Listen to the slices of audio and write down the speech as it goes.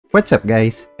What's up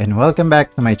guys, and welcome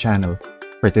back to my channel.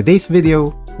 For today's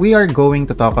video, we are going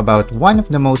to talk about one of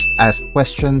the most asked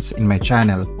questions in my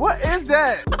channel. What is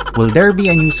that? Will there be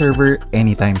a new server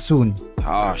anytime soon?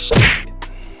 Oh shit,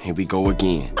 here we go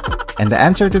again. And the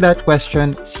answer to that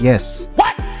question is yes.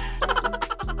 What?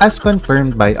 As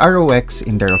confirmed by ROX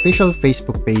in their official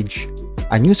Facebook page,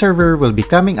 a new server will be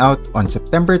coming out on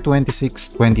September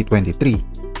 26, 2023.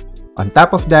 On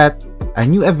top of that, a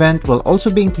new event will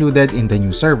also be included in the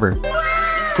new server.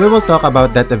 We will talk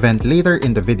about that event later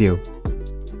in the video.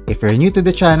 If you're new to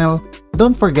the channel,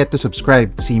 don't forget to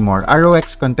subscribe to see more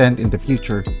ROX content in the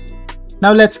future.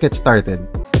 Now let's get started.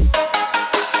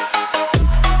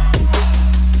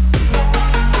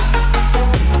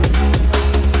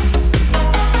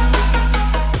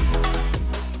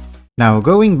 Now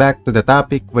going back to the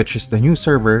topic, which is the new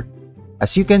server,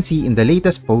 as you can see in the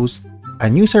latest post, a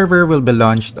new server will be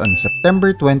launched on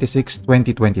September 26,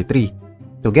 2023,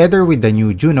 together with the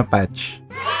new Juno patch.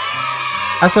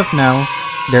 As of now,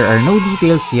 there are no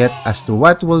details yet as to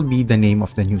what will be the name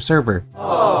of the new server.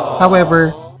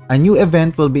 However, a new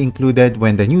event will be included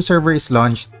when the new server is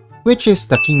launched, which is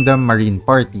the Kingdom Marine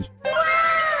Party.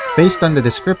 Based on the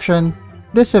description,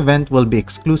 this event will be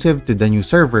exclusive to the new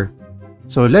server.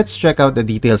 So let's check out the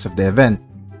details of the event.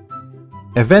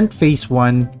 Event Phase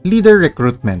 1 Leader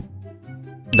Recruitment.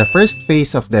 The first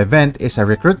phase of the event is a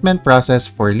recruitment process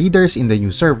for leaders in the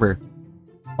new server.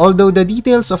 Although the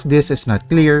details of this is not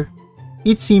clear,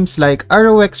 it seems like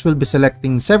ROX will be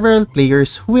selecting several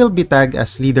players who will be tagged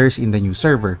as leaders in the new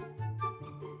server.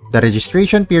 The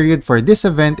registration period for this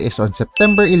event is on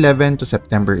September 11 to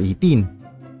September 18.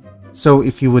 So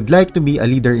if you would like to be a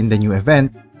leader in the new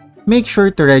event, make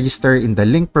sure to register in the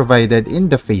link provided in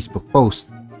the Facebook post.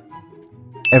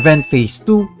 Event Phase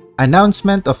 2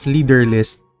 Announcement of Leader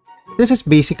List. This is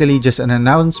basically just an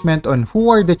announcement on who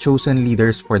are the chosen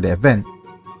leaders for the event.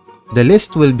 The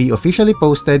list will be officially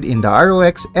posted in the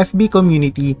ROX FB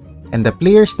community, and the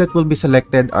players that will be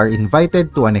selected are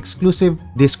invited to an exclusive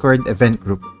Discord event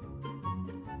group.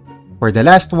 For the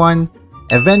last one,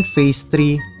 Event Phase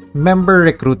 3 Member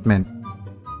Recruitment.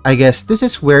 I guess this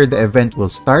is where the event will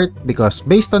start because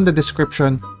based on the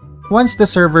description, once the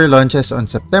server launches on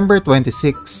September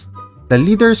 26, the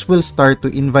leaders will start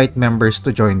to invite members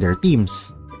to join their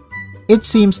teams. It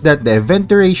seems that the event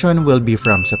duration will be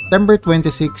from September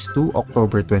 26 to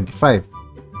October 25.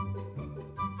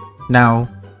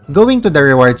 Now, going to the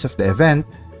rewards of the event,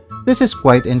 this is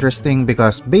quite interesting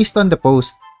because based on the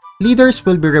post, leaders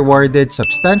will be rewarded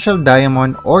substantial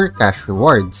diamond or cash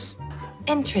rewards.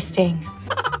 Interesting.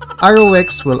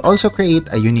 ROX will also create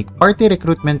a unique party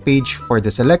recruitment page for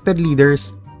the selected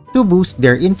leaders to boost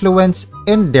their influence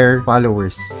and their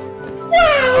followers.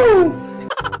 Wow!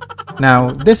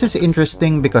 Now, this is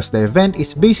interesting because the event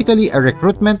is basically a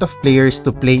recruitment of players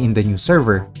to play in the new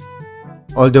server.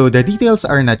 Although the details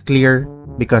are not clear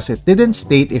because it didn't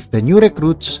state if the new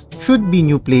recruits should be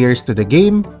new players to the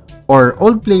game or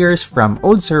old players from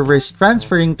old servers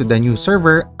transferring to the new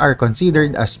server are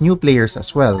considered as new players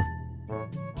as well.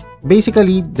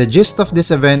 Basically, the gist of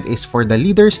this event is for the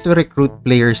leaders to recruit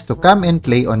players to come and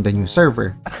play on the new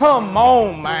server. Come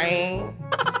on, man.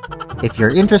 If you're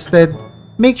interested,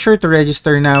 make sure to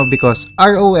register now because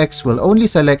ROX will only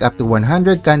select up to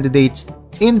 100 candidates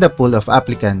in the pool of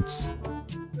applicants.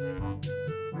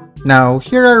 Now,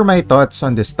 here are my thoughts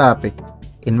on this topic.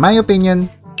 In my opinion,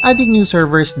 adding new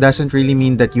servers doesn't really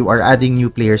mean that you are adding new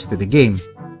players to the game.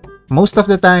 Most of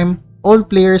the time, old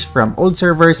players from old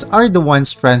servers are the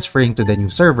ones transferring to the new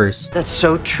servers. That's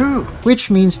so true. Which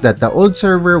means that the old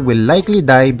server will likely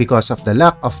die because of the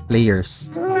lack of players.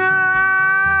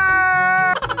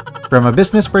 From a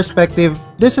business perspective,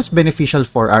 this is beneficial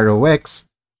for ROX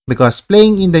because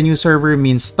playing in the new server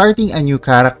means starting a new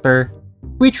character,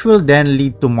 which will then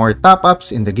lead to more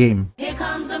top-ups in the game. Here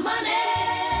comes the money.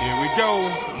 Here we go.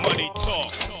 Money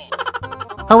talks.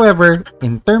 However,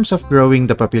 in terms of growing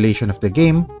the population of the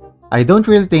game, I don't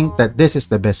really think that this is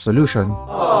the best solution.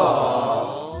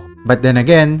 But then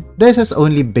again, this is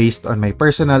only based on my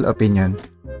personal opinion.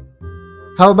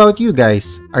 How about you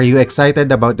guys? Are you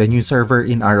excited about the new server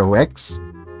in ROX?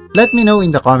 Let me know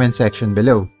in the comment section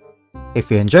below. If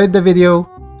you enjoyed the video,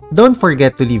 don't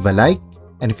forget to leave a like,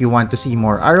 and if you want to see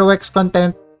more ROX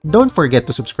content, don't forget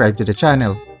to subscribe to the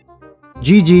channel.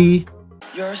 GG!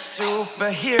 You're a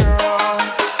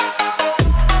superhero.